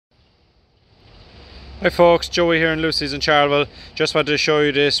Hi folks, Joey here in Lucy's in Charleville. Just wanted to show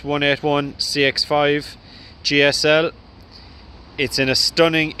you this 181 CX-5 DSL. It's in a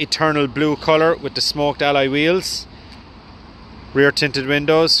stunning eternal blue colour with the smoked alloy wheels, rear tinted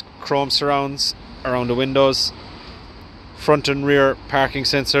windows, chrome surrounds around the windows, front and rear parking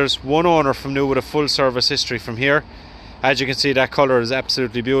sensors, one owner from new with a full service history from here. As you can see, that colour is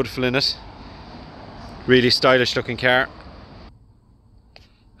absolutely beautiful in it. Really stylish looking car.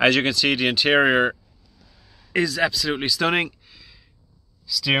 As you can see, the interior is absolutely stunning.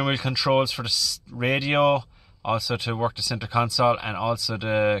 Steering wheel controls for the radio, also to work the center console, and also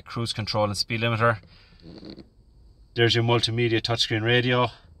the cruise control and speed limiter. There's your multimedia touchscreen radio.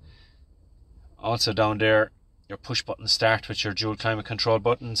 Also down there, your push button start with your dual climate control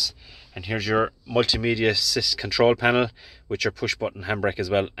buttons, and here's your multimedia assist control panel with your push button handbrake as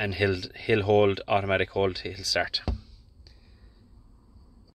well, and hill hold, automatic hold, hill start.